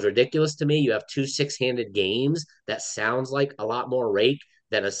it sounds ridiculous to me. You have 2 6-handed games. That sounds like a lot more rake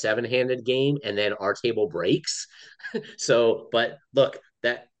than a 7-handed game, and then our table breaks. So, but look,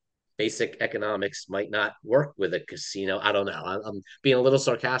 that basic economics might not work with a casino. I don't know. I'm being a little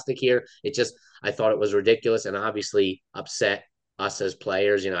sarcastic here. I thought it was ridiculous and obviously upset us as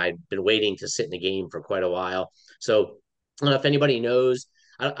players. I'd been waiting to sit in the game for quite a while. So I don't know if anybody knows.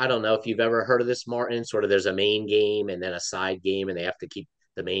 I don't know if you've ever heard of this, Martin. Sort of there's a main game and then a side game, and they have to keep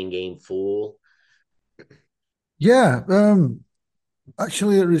the main game full. Yeah.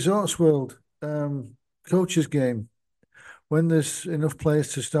 Actually, at Resorts World, coaches game, when there's enough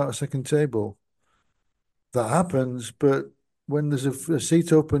players to start a second table, that happens. But when there's a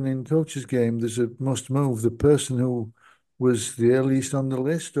seat open in coaches game, there's a must move. The person who was the earliest on the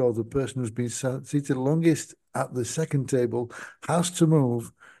list, or the person who's been seated longest at the second table, has to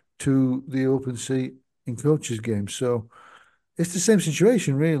move to the open seat in coaches game. So it's the same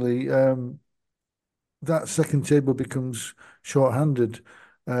situation, really. That second table becomes short-handed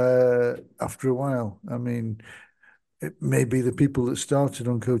after a while. I mean, it may be the people that started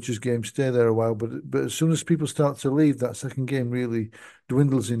on coaches' game stay there a while, but as soon as people start to leave, that second game really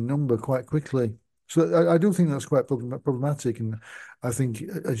dwindles in number quite quickly. So I do think that's quite problematic, and I think,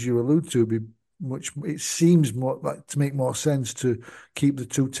 as you allude to, be much. It seems more like to make more sense to keep the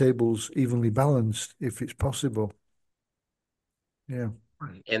two tables evenly balanced if it's possible. Yeah,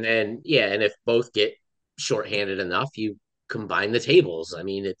 Right. And then, yeah, and if both get shorthanded enough, you combine the tables. I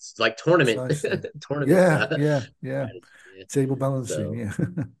mean, it's like tournament precisely. tournament Yeah, yeah, yeah. strategy. Yeah. Table balancing. So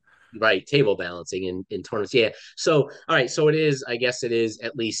Yeah. right, table balancing in tournaments. Yeah. So all right, so it is, I guess it is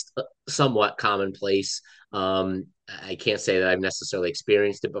at least somewhat commonplace. I can't say that I've necessarily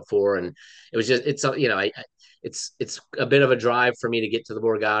experienced it before, and it was just it's it's a bit of a drive for me to get to the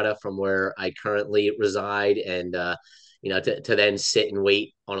Borgata from where I currently reside, and to then sit and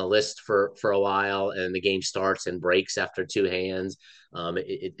wait on a list for a while, and the game starts and breaks after 2 hands.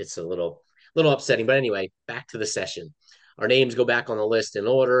 It's a little upsetting, but anyway, back to the session. Our names go back on the list in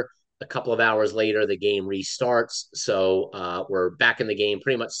order. A couple of hours later, the game restarts. So we're back in the game,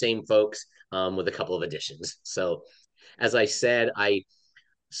 pretty much same folks, with a couple of additions. So as I said, I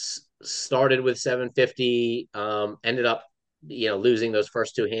started with 750, ended up, losing those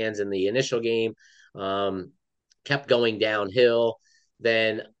first 2 hands in the initial game, kept going downhill.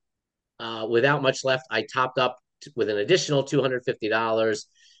 Then without much left, I topped up with an additional $250.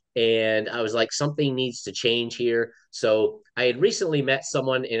 And I was like, something needs to change here. So I had recently met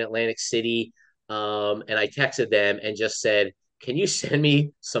someone in Atlantic City, and I texted them and just said, can you send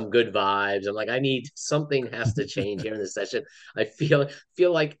me some good vibes? I'm like, I need something has to change here in this session. I feel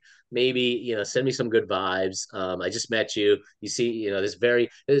like maybe, send me some good vibes. I just met you. You see,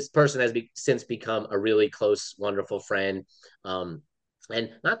 this person has since become a really close, wonderful friend. Um, and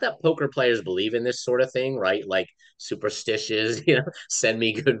not that poker players believe in this sort of thing, right? Like superstitious, send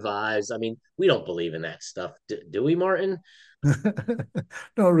me good vibes. I mean, we don't believe in that stuff, do we, Martin?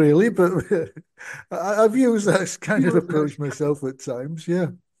 Not really, but I've used that kind of approach myself at times. Yeah.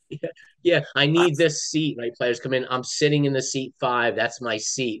 Yeah, yeah, I need this seat, right? Players come in, I'm sitting in the seat five. That's my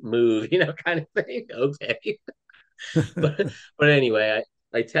seat. Move, kind of thing. Okay. but but anyway,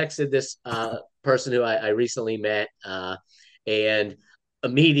 I texted this person who I recently met, and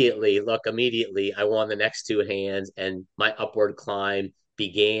immediately I won the next two hands, and my upward climb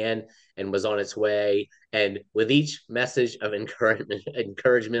began and was on its way. And with each message of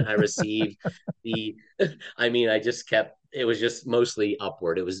encouragement I received, the I mean, I just kept. It was just mostly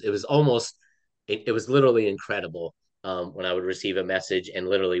upward. It was almost. It was literally incredible when I would receive a message and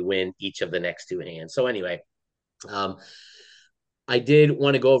literally win each of the next two hands. So anyway, um, I did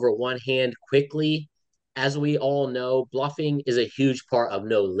want to go over one hand quickly. As we all know, bluffing is a huge part of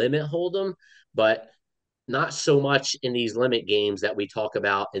no limit hold'em, but not so much in these limit games that we talk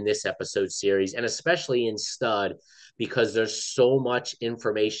about in this episode series, and especially in stud, because there's so much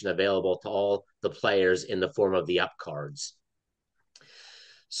information available to all the players in the form of the up cards.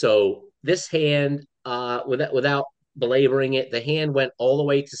 So this hand, without belaboring it, the hand went all the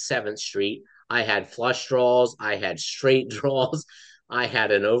way to Seventh Street. I had flush draws, I had straight draws, I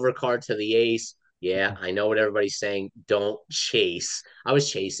had an overcard to the ace. Yeah, I know what everybody's saying. Don't chase. I was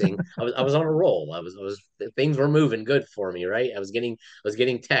chasing. I was on a roll. I was things were moving good for me, right? I was getting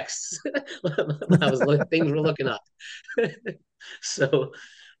texts. Things were looking up. So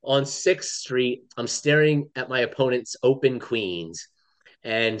on Sixth Street, I'm staring at my opponent's open queens,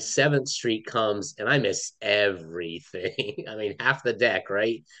 and Seventh Street comes, and I miss everything. I mean, half the deck,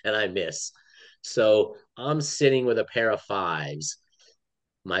 right? And I miss. So I'm sitting with a pair of fives.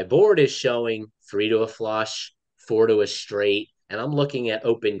 My board is showing three to a flush, four to a straight, and I'm looking at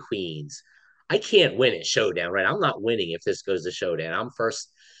open queens. I can't win at showdown, right? I'm not winning if this goes to showdown. I'm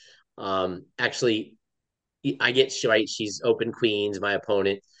first. Actually, I get right. She's open queens. My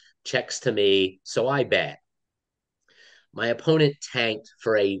opponent checks to me, so I bet. My opponent tanked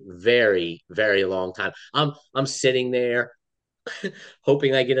for a very, very long time. I'm sitting there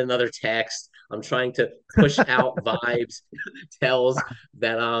hoping I get another text. I'm trying to push out vibes, tells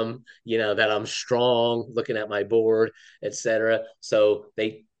that I'm strong, looking at my board, etc. So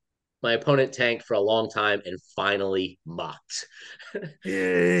my opponent tanked for a long time and finally mucked. so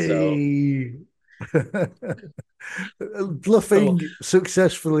Yay. so Bluffing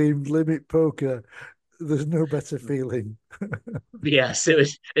successfully in limit poker, there's no better feeling. yes,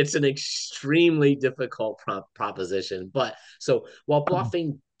 it's an extremely difficult proposition. But so while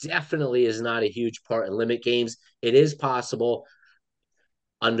bluffing definitely is not a huge part in limit games, it is possible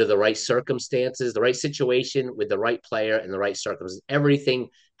under the right circumstances, the right situation with the right player and the right circumstances. Everything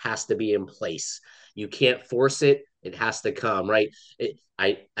has to be in place. You can't force it. It has to come, right?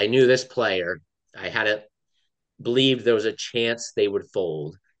 I knew this player. I had a believed there was a chance they would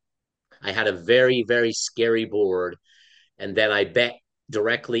fold. I had a very, very scary board, and then I bet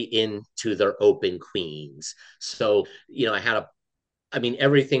directly into their open queens. So, I mean,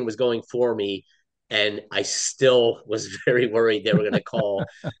 everything was going for me, and I still was very worried they were going to call,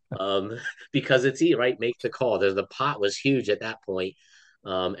 um, because it's right. Make the call. The pot was huge at that point,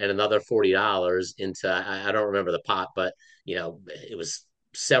 and another $40 into I don't remember the pot, but it was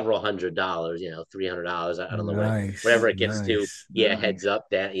several $100s. $300. I don't know Nice, whatever it gets to. nice. Yeah, heads up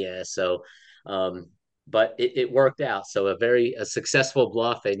that. Yeah, so. But it worked out. So a successful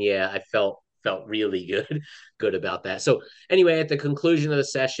bluff, and yeah, I felt really good about that. So anyway, at the conclusion of the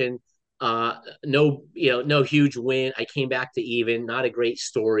session, no huge win. I came back to even. Not a great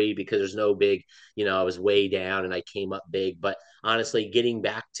story because there's no big. I was way down and I came up big. But honestly, getting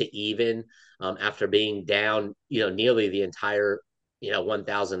back to even after being down, nearly the entire,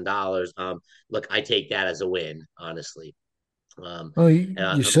 $1,000. Look, I take that as a win, honestly. Oh, And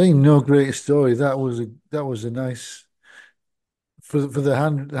you're saying no great story. That was a nice for the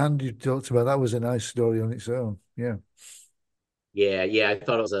hand you talked about. That was a nice story on its own. Yeah, Yeah, I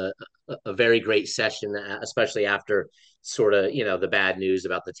thought it was a very great session, especially after sort of the bad news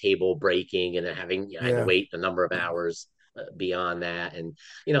about the table breaking, and then having I had to yeah, wait a number of hours beyond that, and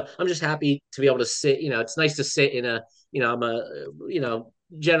I'm just happy to be able to sit. It's nice to sit in a I'm a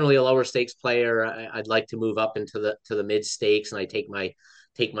generally a lower stakes player. I'd like to move up into the mid stakes, and I take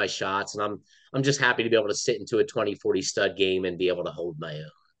my shots, and I'm just happy to be able to sit into a 20-40 stud game and be able to hold my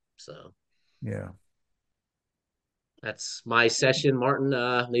own. So yeah. That's my session, Martin.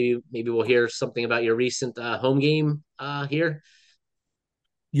 Maybe we'll hear something about your recent home game here.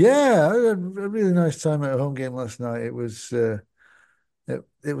 Yeah, I had a really nice time at a home game last night. It was a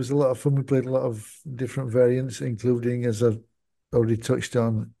lot of fun. We played a lot of different variants, including, as I've already touched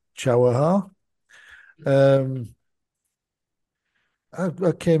on, Chowaha. Um,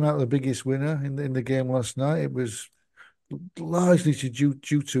 I came out the biggest winner in the game last night. It was largely due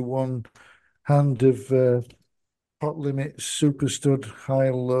to one hand of pot limit super stud high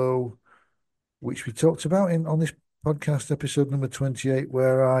low, which we talked about in on this podcast episode number 28,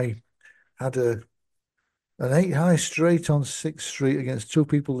 where I had an eight high straight on Sixth Street against two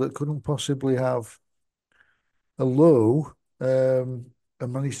people that couldn't possibly have a low, and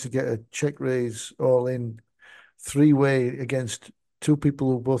managed to get a check raise all in three-way against two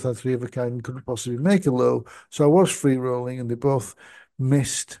people who both had three of a kind and couldn't possibly make a low. So I was free rolling, and they both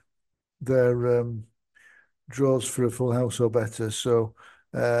missed their draws for a full house or better. So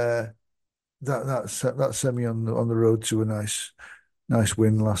uh, that sent me on the road to a nice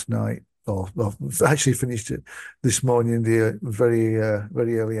win last night. Or actually finished it this morning in the very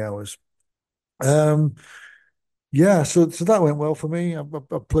early hours. Um, yeah, so that went well for me. I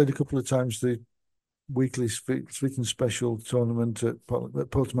played a couple of times the weekly Sweet and Special tournament at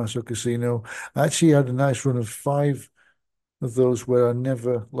Portomasso Casino. I actually had a nice run of five of those where I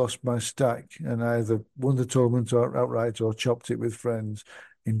never lost my stack and I either won the tournament or outright or chopped it with friends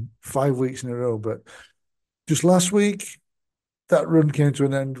in 5 weeks in a row. But just last week, that run came to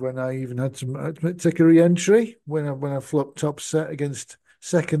an end when I even had to take a re-entry when I flopped top set against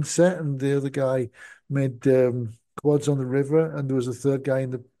second set, and the other guy made quads on the river, and there was a third guy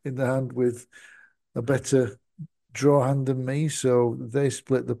in the hand with a better draw hand than me, so they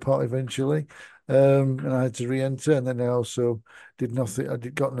split the pot eventually. And I had to re-enter, and then I also did nothing.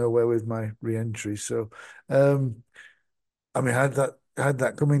 Got nowhere with my re-entry. So, um, I mean, had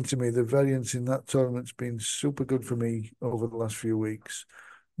that coming to me, the variance in that tournament's been super good for me over the last few weeks.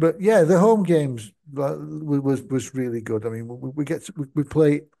 But yeah, the home games was really good. I mean, we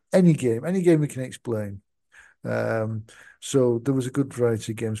play any game we can explain. Um, so there was a good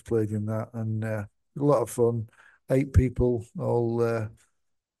variety of games played in that, and a lot of fun. Eight people,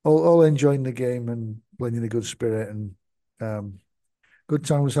 all enjoying the game and playing in a good spirit, and um, good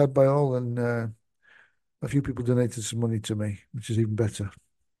time was had by all. And a few people donated some money to me, which is even better.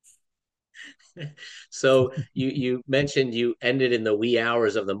 So you mentioned you ended in the wee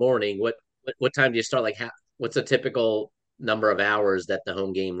hours of the morning. What time do you start? What's a typical number of hours that the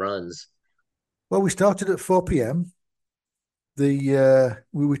home game runs? Well, we started at 4 p.m.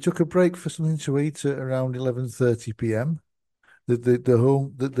 We took a break for something to eat at around 11:30 p.m.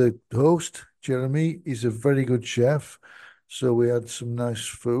 The host Jeremy is a very good chef, so we had some nice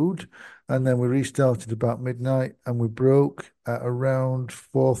food, and then we restarted about midnight, and we broke at around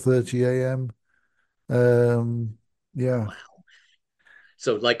 4:30 a.m. Yeah, Wow.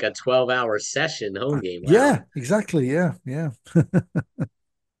 So like a 12-hour session home game. Wow. yeah, exactly, yeah, yeah.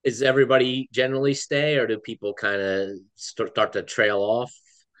 Is everybody generally stay, or do people kind of start to trail off,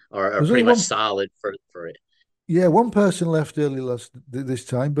 or are There's only pretty much one, solid for it? yeah, one person left early this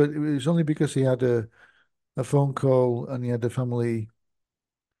time, but it was only because he had a phone call and he had a family.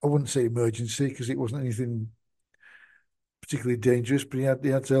 I wouldn't say emergency because it wasn't anything particularly dangerous, but he had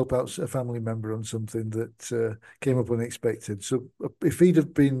to help out a family member on something that came up unexpected. So if he'd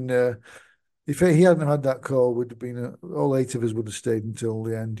have been if he hadn't had that call, would have been all eight of us would have stayed until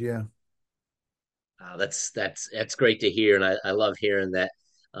the end. Yeah, That's great to hear, and I love hearing that.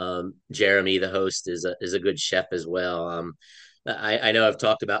 Jeremy, the host, is a good chef as well. I know I've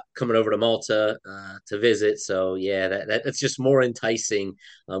talked about coming over to Malta to visit, so yeah, that's just more enticing.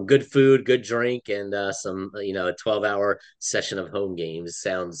 Good food, good drink, and some a 12-hour session of home games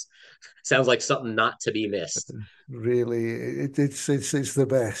sounds like something not to be missed. really, it's the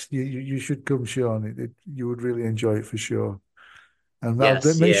best. You should come, Sean. You would really enjoy it for sure. And I'll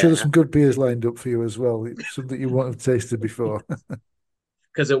Yes, make sure there's yeah, some good beers lined up for you as well. Something you won't have tasted before.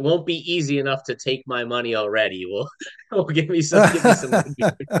 because it won't be easy enough to take my money already. Well, will give me some good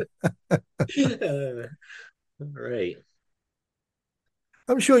beer. All right.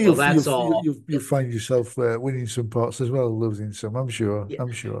 I'm sure Well, that's all. you'll find yourself winning some pots as well, losing some. I'm sure. Yeah,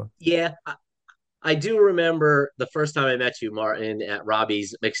 I'm sure. yeah. I do remember the first time I met you, Martin, at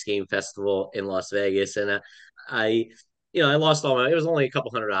Robbie's Mixed Game Festival in Las Vegas, and I, I lost all my. It was only a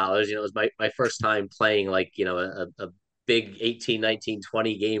couple $100. It was my first time playing like a big 18, 19,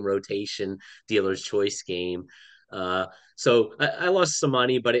 20 game rotation dealer's choice game. So I lost some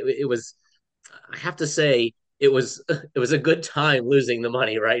money, but it was. I have to say. it was a good time losing the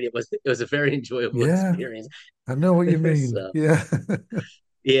money, right? It was a very enjoyable Yeah, experience. I know what you mean. So Yeah.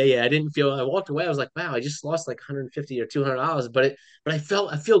 yeah, I didn't feel. I walked away. I was like, wow, I just lost like 150 or $200, but I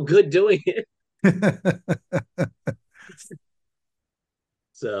feel good doing it.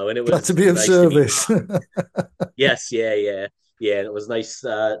 So and Glad to it be was of nice to meet. service. Yes, yeah. And it was nice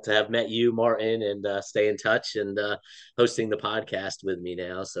to have met you, Martin, and stay in touch and hosting the podcast with me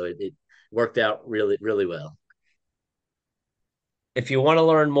now. So it worked out really well. If you want to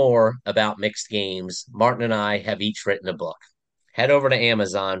learn more about mixed games, Martin and I have each written a book. Head over to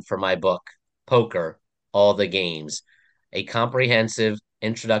Amazon for my book, Poker, All the Games, a comprehensive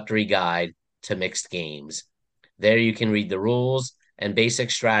introductory guide to mixed games. There you can read the rules and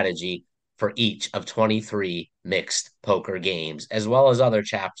basic strategy for each of 23 mixed poker games, as well as other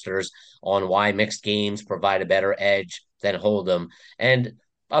chapters on why mixed games provide a better edge than Hold'em, and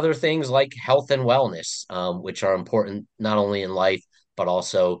other things like health and wellness, which are important not only in life, but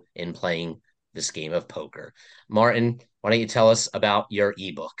also in playing this game of poker. Martin, why don't you tell us about your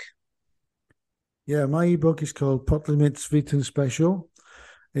ebook? Yeah, my ebook is called Pot Limits Sviten Special.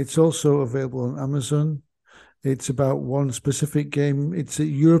 It's also available on Amazon. It's about one specific game. It's a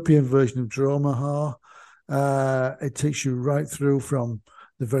European version of Chowaha. It takes you right through from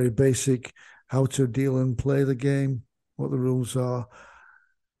the very basic how to deal and play the game, what the rules are,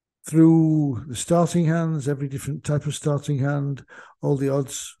 through the starting hands, every different type of starting hand, all the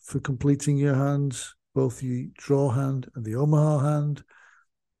odds for completing your hands, both the draw hand and the Omaha hand.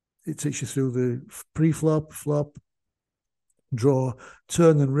 It takes you through the pre-flop, flop, draw,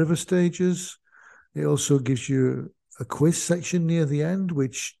 turn, and river stages. It also gives you a quiz section near the end,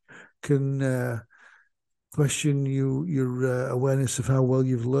 which can question your awareness of how well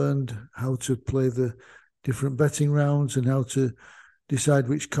you've learned how to play the different betting rounds and how to decide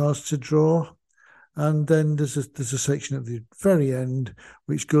which cards to draw. And then there's a section at the very end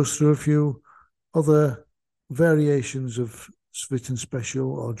which goes through a few other variations of Sviten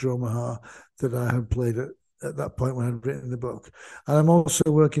Special or Chowaha that I had played at that point when I'd written the book. And I'm also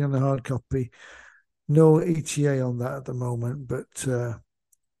working on a hard copy. No ETA on that at the moment, but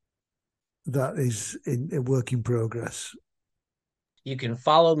that is in a work in progress. You can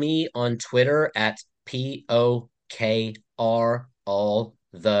follow me on Twitter at POKR All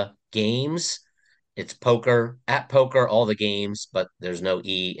the Games. It's poker at poker all the games, but there's no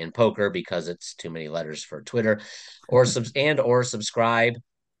E in poker because it's too many letters for Twitter. Or subscribe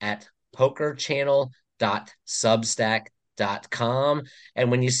at pokerchannel.substack.com.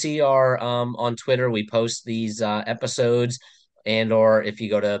 And when you see our on Twitter, we post these episodes, and or if you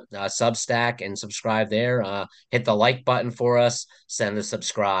go to Substack and subscribe there, hit the like button for us, send a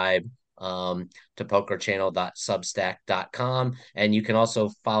subscribe to pokerchannel.substack.com. And you can also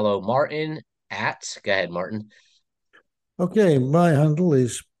follow Martin go ahead, Martin. Okay, my handle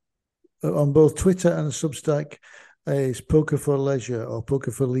is on both Twitter and Substack is Poker for Leisure or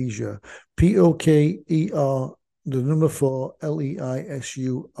Poker for Leisure. POKER, the number 4,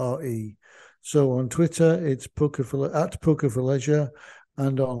 LEISURE. So on Twitter, it's Poker for Leisure,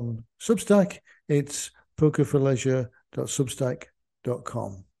 and on Substack, it's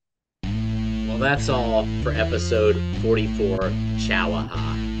pokerforleisure.substack.com. Well, that's all for episode 44,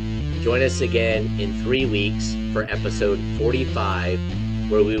 Chowaha. Join us again in 3 weeks for episode 45,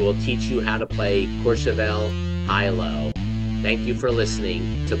 where we will teach you how to play Courchevel high-low. Thank you for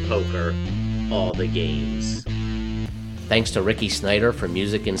listening to Poker, All the Games. Thanks to Ricky Snyder for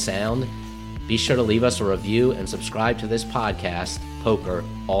music and sound. Be sure to leave us a review and subscribe to this podcast, Poker,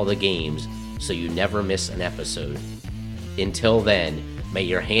 All the Games, so you never miss an episode. Until then, may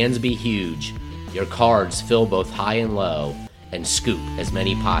your hands be huge, your cards fill both high and low, and scoop as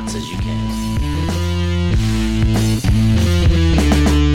many pots as you can.